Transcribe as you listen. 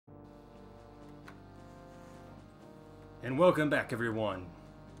And welcome back, everyone,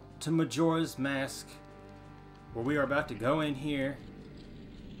 to Majora's Mask, where we are about to go in here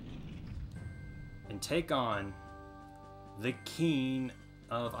and take on the King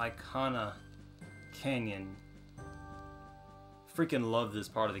of Ikana Canyon. Freaking love this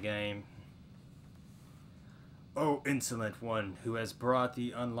part of the game. O insolent one who has brought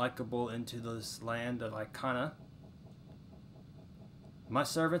the unlikable into this land of Ikana. My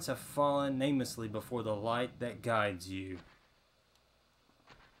servants have fallen namelessly before the light that guides you.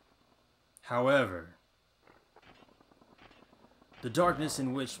 However, the darkness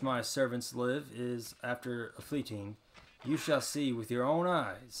in which my servants live is, after a fleeting, you shall see with your own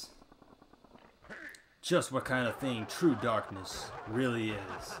eyes just what kind of thing true darkness really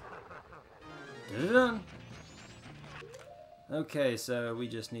is. Dun-dun-dun. Okay, so we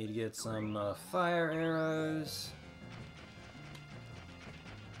just need to get some fire arrows.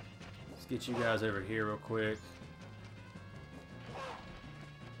 Get you guys over here real quick.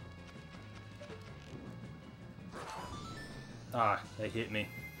 Ah, they hit me.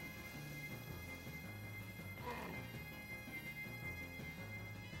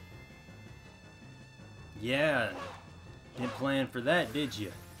 Yeah, didn't plan for that, did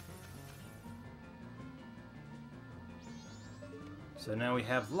you? So now we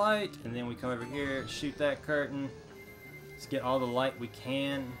have light, and then we come over here, shoot that curtain. Let's get all the light we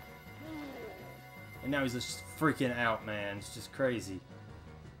can. And now he's just freaking out, man. It's just crazy.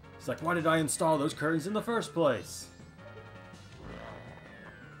 It's like, why did I install those curtains in the first place?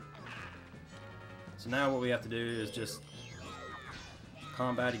 So now what we have to do is just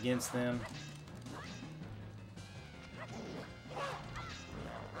combat against them.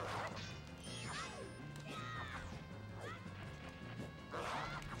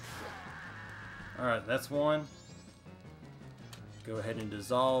 Alright, that's one. Go ahead and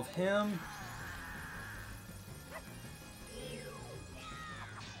dissolve him.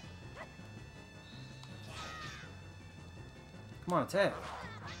 Come on, attack.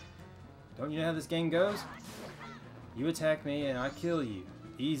 Don't you know how this game goes? You attack me and I kill you.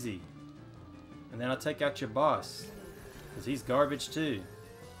 Easy. And then I'll take out your boss. Because he's garbage too.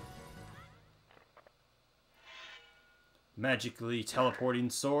 Magically teleporting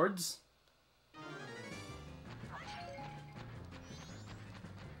swords.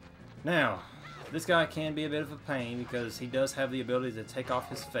 Now, this guy can be a bit of a pain because he does have the ability to take off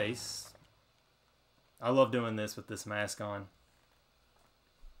his face. I love doing this with this mask on.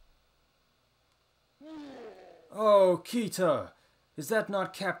 Oh, Kita! Is that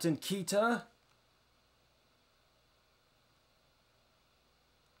not Captain Kita?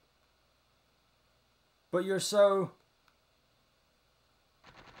 But you're so...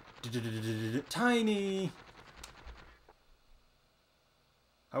 tiny!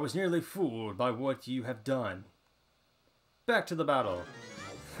 I was nearly fooled by what you have done. Back to the battle.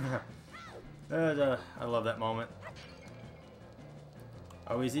 I love that moment.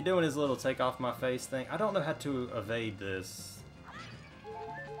 Oh, is he doing his little take off my face thing? I don't know how to evade this.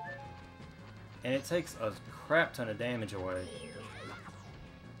 And it takes a crap ton of damage away.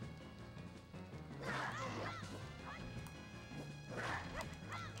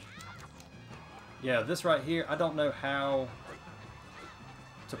 Yeah, this right here, I don't know how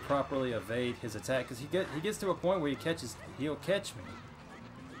to properly evade his attack, because he gets to a point where he'll catch me.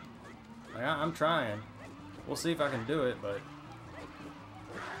 Like, I'm trying. We'll see if I can do it, but...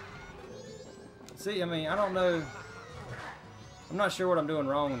 See, I mean, I don't know. I'm not sure what I'm doing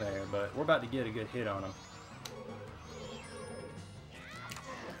wrong there, but we're about to get a good hit on him.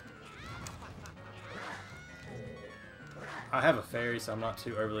 I have a fairy, so I'm not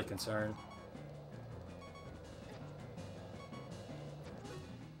too overly concerned.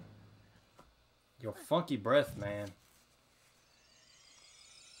 Your funky breath, man.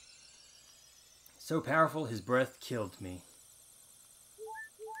 So powerful, his breath killed me.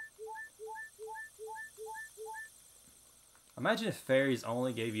 Imagine if fairies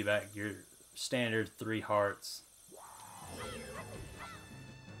only gave you back your standard 3 hearts.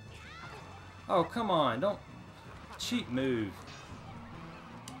 Oh, come on, don't... Cheap move.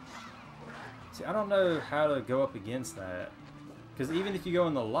 See, I don't know how to go up against that. Because even if you go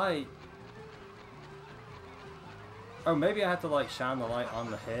in the light... Oh, maybe I have to, like, shine the light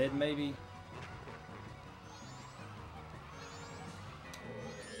on the head, maybe?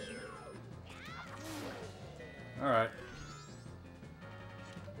 Alright.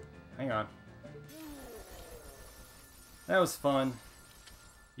 Hang on. That was fun.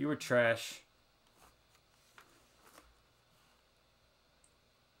 You were trash.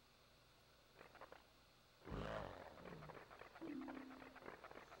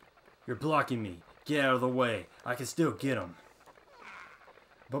 You're blocking me. Get out of the way. I can still get him.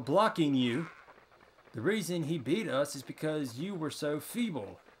 But blocking you, the reason he beat us is because you were so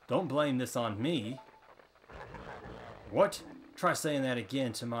feeble. Don't blame this on me. What? Try saying that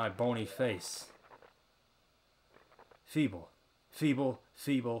again to my bony face. Feeble. Feeble,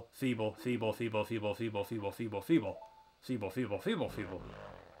 feeble, feeble, feeble, feeble, feeble, feeble, feeble, feeble, feeble. Feeble, feeble, feeble, feeble.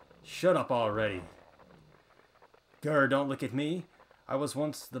 Shut up already. Grr, don't look at me. I was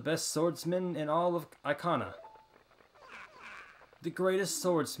once the best swordsman in all of Ikana. The greatest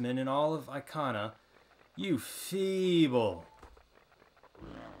swordsman in all of Ikana. You feeble.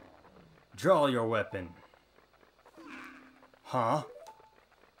 Draw your weapon. Huh?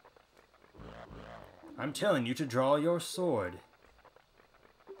 I'm telling you to draw your sword.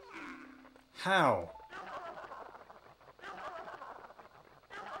 How?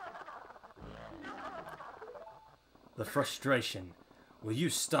 The frustration. Will you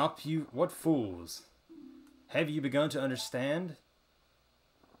stop, you? What fools? Have you begun to understand?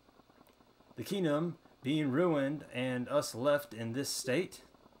 The kingdom being ruined and us left in this state?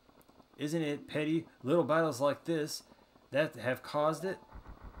 Isn't it petty little battles like this that have caused it?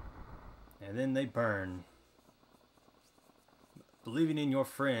 And then they burn. Believing in your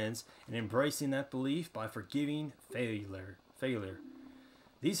friends and embracing that belief by forgiving failure.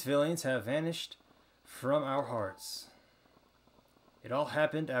 These feelings have vanished from our hearts. It all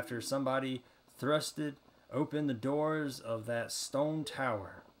happened after somebody thrusted open the doors of that stone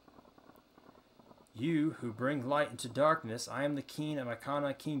tower. You who bring light into darkness, I am the king of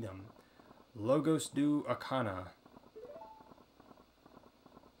Ikana Kingdom, Igos du Ikana.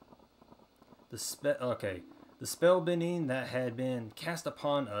 The spellbinding that had been cast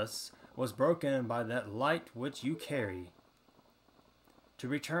upon us was broken by that light which you carry. To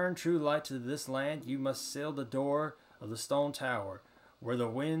return true light to this land, you must seal the door of the stone tower, where the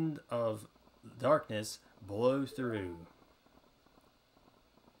wind of darkness blow through.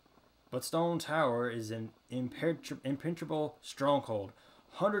 But Stone Tower is an impenetrable stronghold.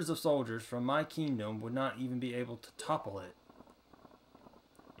 Hundreds of soldiers from my kingdom would not even be able to topple it.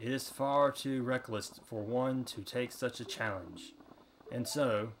 It is far too reckless for one to take such a challenge. And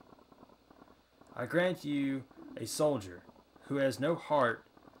so, I grant you a soldier who has no heart,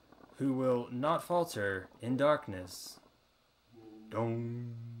 who will not falter in darkness.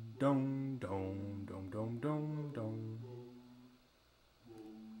 Dong, dong, dong, dong, dong, dong, dong.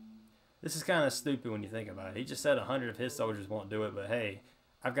 This is kind of stupid when you think about it. He just said 100 of his soldiers won't do it, but hey,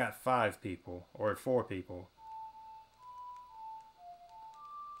 I've got 5 people, or 4 people.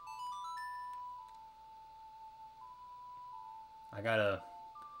 I got a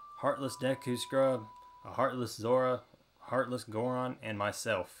Heartless Deku Scrub, a Heartless Zora, a Heartless Goron, and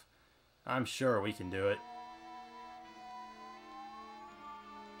myself. I'm sure we can do it.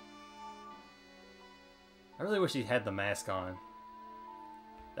 I really wish he had the mask on.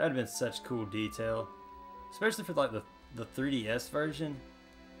 That would have been such cool detail. Especially for like the 3DS version.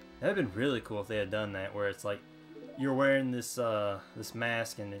 That would have been really cool if they had done that, where it's like you're wearing this this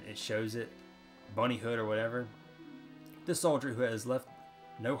mask and it shows it, bunny hood or whatever. The soldier who has left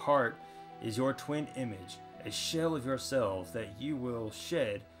no heart is your twin image, a shell of yourself that you will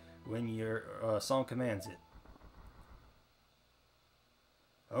shed when your song commands it.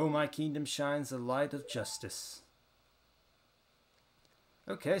 Oh, my kingdom shines the light of justice.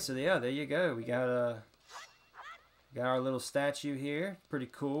 Okay, so yeah, there you go. We got our little statue here. Pretty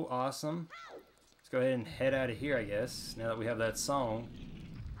cool, awesome. Let's go ahead and head out of here, I guess, now that we have that song.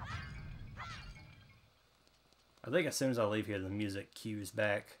 I think as soon as I leave here, the music cues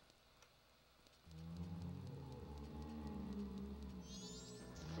back.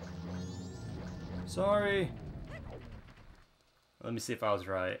 Sorry. Let me see if I was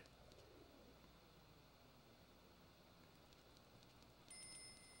right.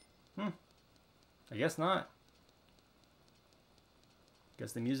 I guess not.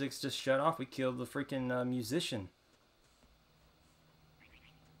 Guess the music's just shut off. We killed the freaking musician.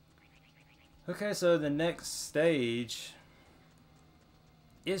 Okay, so the next stage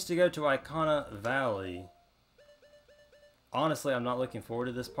is to go to Ikana Valley. Honestly, I'm not looking forward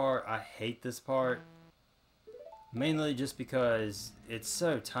to this part. I hate this part. Mainly just because it's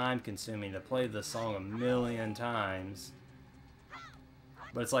so time consuming to play the song 1,000,000 times.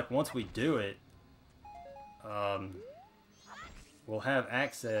 But it's like once we do it, we'll have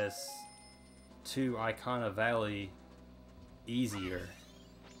access to Ikana Valley easier.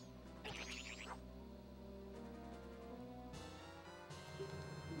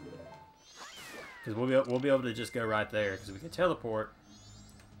 Because we'll be able to just go right there because we can teleport.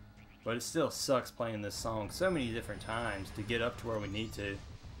 But it still sucks playing this song so many different times to get up to where we need to.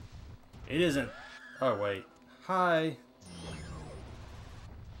 It isn't Oh, wait. Hi.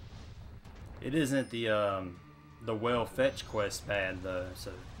 It isn't the well fetch quest bad, though,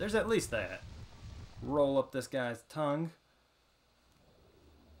 so there's at least that. Roll up this guy's tongue.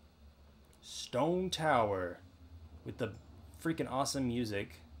 Stone Tower. With the freaking awesome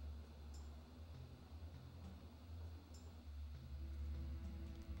music.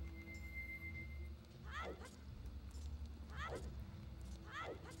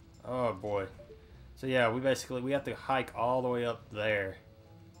 Oh boy. So yeah, we have to hike all the way up there.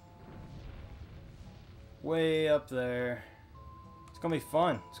 Way up there. It's gonna be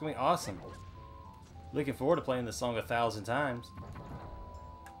fun. It's gonna be awesome. Looking forward to playing this song 1,000 times.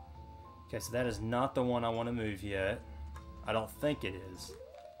 Okay, so that is not the one I want to move yet. I don't think it is.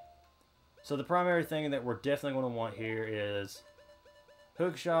 So the primary thing that we're definitely going to want here is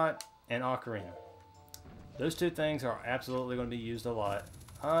hookshot and ocarina. Those two things are absolutely going to be used a lot.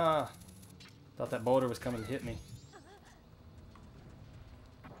 Ah, thought that boulder was coming to hit me.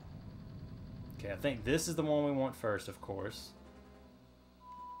 Okay, I think this is the one we want first, of course.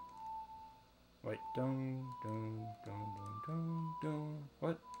 Wait, dun, dun, dun, dun, dun, dun.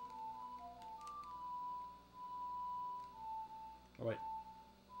 What? Oh, wait.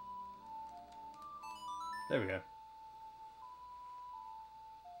 There we go.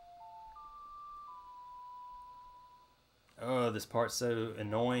 Oh, this part's so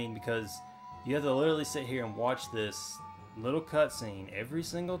annoying because you have to literally sit here and watch this little cutscene every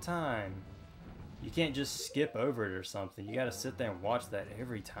single time. You can't just skip over it or something. You gotta sit there and watch that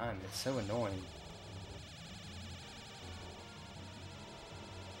every time. It's so annoying.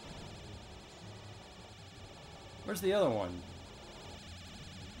 Where's the other one?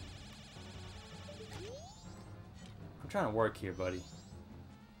 I'm trying to work here, buddy.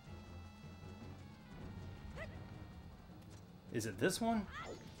 Is it this one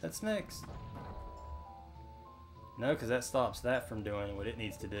that's next? No, because that stops that from doing what it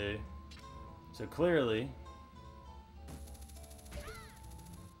needs to do. So clearly,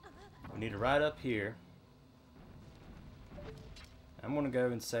 we need to ride up here. I'm going to go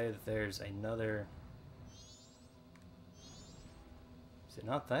and say that there's another... Is it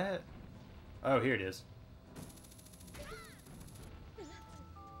not that? Oh, here it is.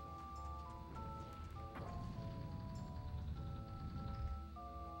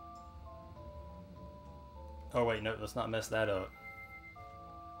 Oh wait, no, let's not mess that up.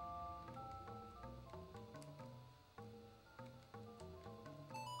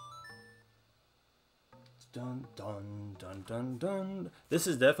 Dun dun dun dun dun. This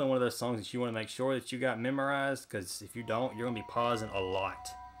is definitely one of those songs that you want to make sure that you got memorized, because if you don't, you're gonna be pausing a lot.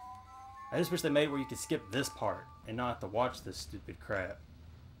 I just wish they made it where you could skip this part and not have to watch this stupid crap.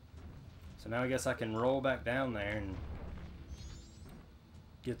 So now I guess I can roll back down there and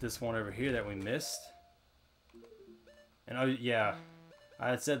get this one over here that we missed. And oh yeah,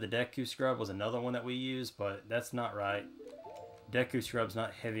 I had said the Deku Scrub was another one that we used, but that's not right. Deku Scrub's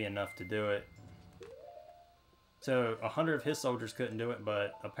not heavy enough to do it. So 100 of his soldiers couldn't do it,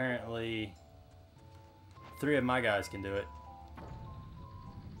 but apparently 3 of my guys can do it.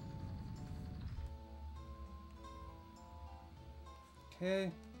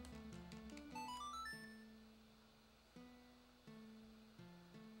 Okay.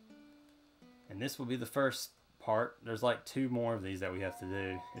 And this will be the first part. There's like 2 more of these that we have to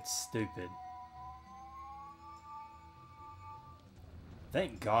do. It's stupid.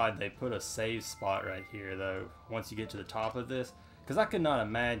 Thank God they put a save spot right here though, once you get to the top of this. Because I could not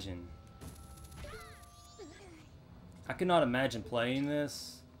imagine playing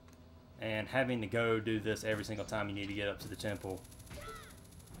this and having to go do this every single time you need to get up to the temple.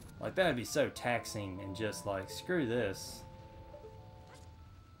 Like, that would be so taxing and just like, screw this.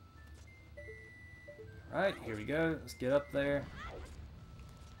 Alright, here we go. Let's get up there.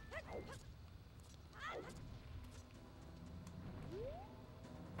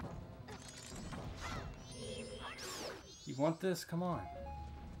 You want this? Come on.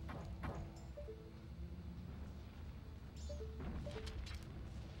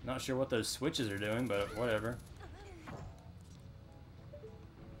 Not sure what those switches are doing, but whatever.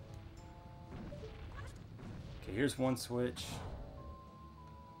 Okay, here's one switch.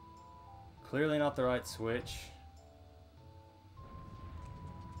 Clearly not the right switch.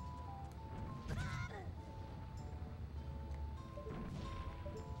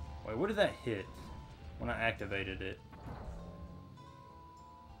 Wait, what did that hit when I activated it?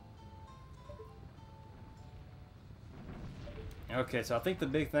 Okay, so I think the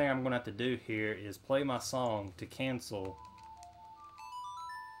big thing I'm going to have to do here is play my song to cancel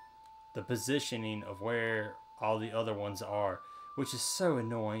the positioning of where all the other ones are, which is so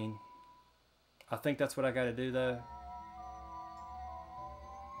annoying. I think that's what I gotta do though.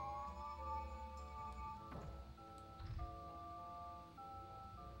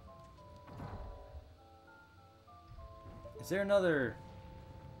 Is there another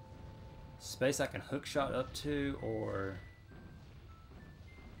space I can hookshot up to, or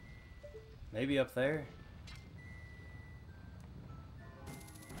maybe up there?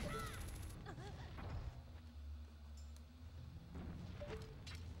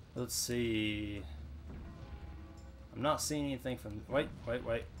 Let's see. I'm not seeing anything from... Wait.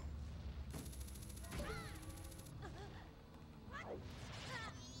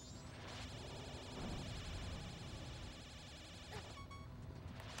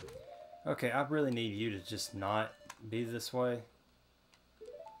 Okay, I really need you to just not be this way.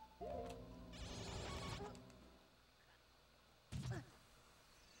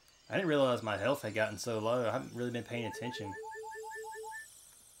 I didn't realize my health had gotten so low. I haven't really been paying attention.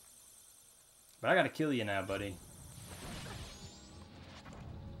 But I gotta kill you now, buddy.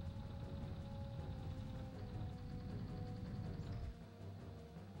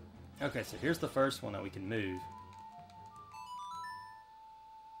 Okay, so here's the first one that we can move.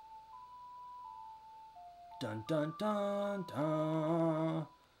 Dun dun dun dun.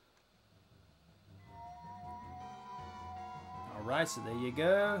 Alright, so there you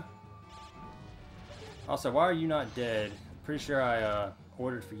go. Also, why are you not dead? Pretty sure I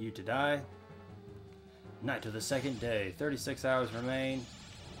ordered for you to die. Night of the second day. 36 hours remain.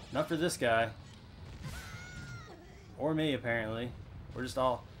 Not for this guy. Or me, apparently. We're just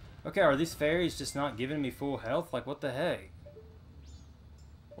all... Okay, are these fairies just not giving me full health? Like, what the heck?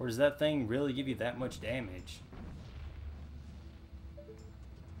 Or does that thing really give you that much damage?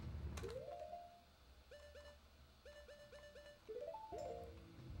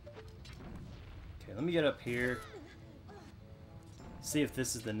 Okay, let me get up here. See if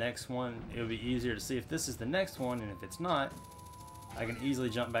this is the next one. It'll be easier to see if this is the next one, and if it's not, I can easily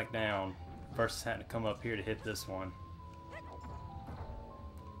jump back down versus having to come up here to hit this one.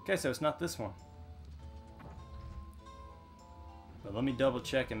 Okay, so it's not this one. But let me double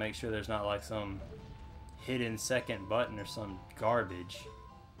check and make sure there's not like some hidden second button or some garbage.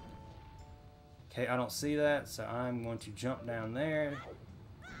 Okay, I don't see that, so I'm going to jump down there.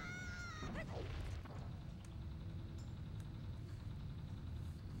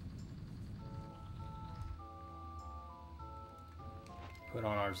 Put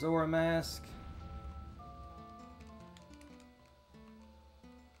on our Zora mask.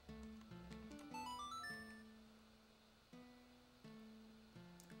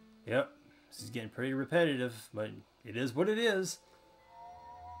 Yep, this is getting pretty repetitive, but it is what it is.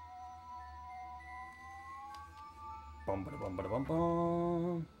 Bum ba da bum ba da bum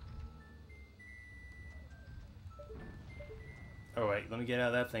bum. Oh wait, let me get out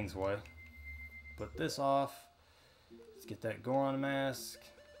of that thing's way. Put this off. Let's get that Goron mask.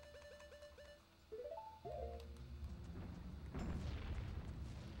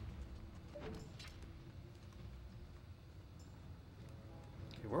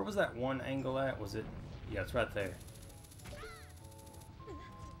 Okay, where was that one angle at? Was it? Yeah, it's right there.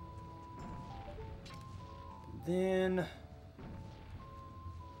 Then...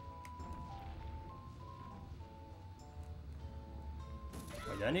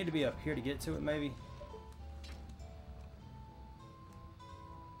 Wait, do I need to be up here to get to it, maybe?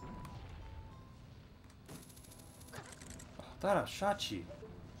 I thought I shot you.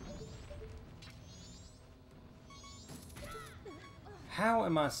 How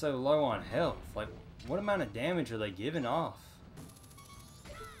am I so low on health? Like, what amount of damage are they giving off?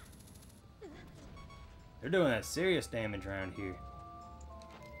 They're doing that serious damage around here.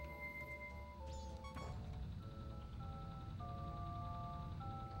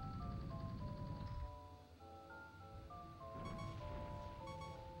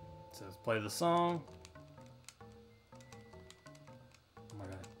 So let's play the song. Oh my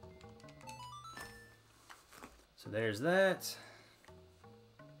god. So there's that.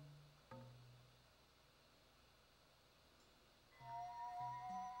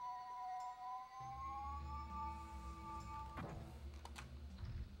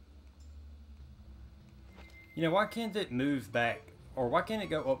 You know, why can't it move back? Or why can't it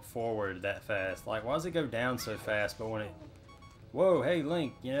go up forward that fast? Like, why does it go down so fast, but when it... Whoa, hey,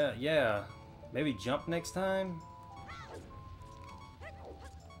 Link, yeah. Maybe jump next time?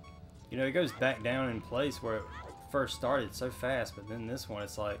 You know, it goes back down in place where it first started so fast, but then this one,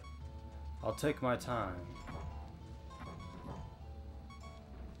 it's like, I'll take my time.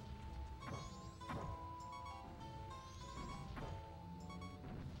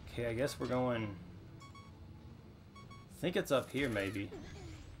 Okay, I guess we're going... I think it's up here, maybe.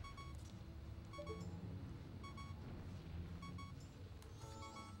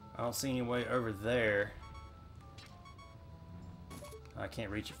 I don't see any way over there. I can't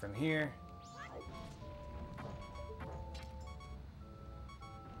reach it from here.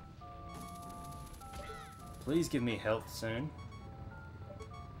 Please give me health soon.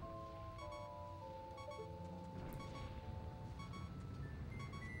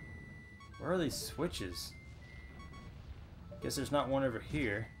 Where are these switches? Guess there's not one over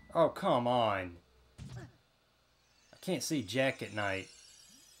here. Oh, come on. I can't see Jack at night.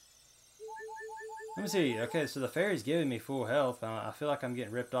 Let me see. Okay, so the fairy's giving me full health. I feel like I'm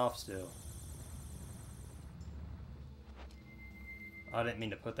getting ripped off still. I didn't mean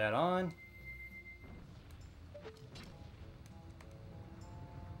to put that on.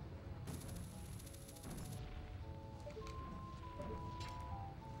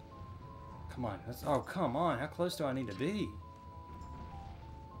 Come on. Oh, come on. How close do I need to be?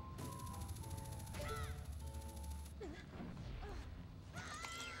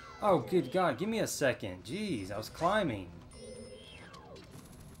 Oh, good God. Give me a second. Jeez, I was climbing.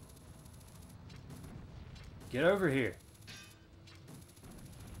 Get over here.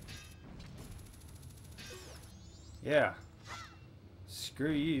 Yeah. Screw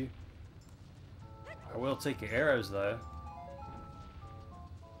you. I will take your arrows, though.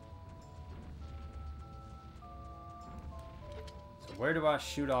 So where do I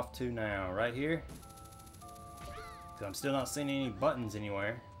shoot off to now? Right here? Because I'm still not seeing any buttons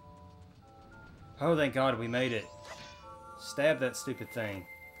anywhere. Oh, thank God we made it. Stab that stupid thing.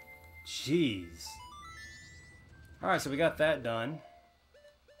 Jeez. Alright, so we got that done.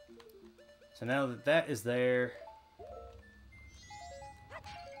 So now that that is there,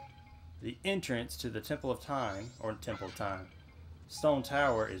 the entrance to the Temple of Time, or Temple of Time, Stone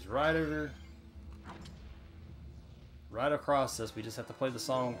Tower is right over, right across us. We just have to play the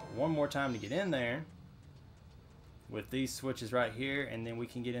song one more time to get in there with these switches right here, and then we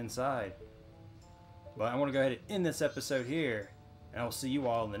can get inside. But I want to go ahead and end this episode here, and I will see you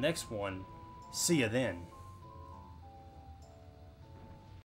all in the next one. See ya then.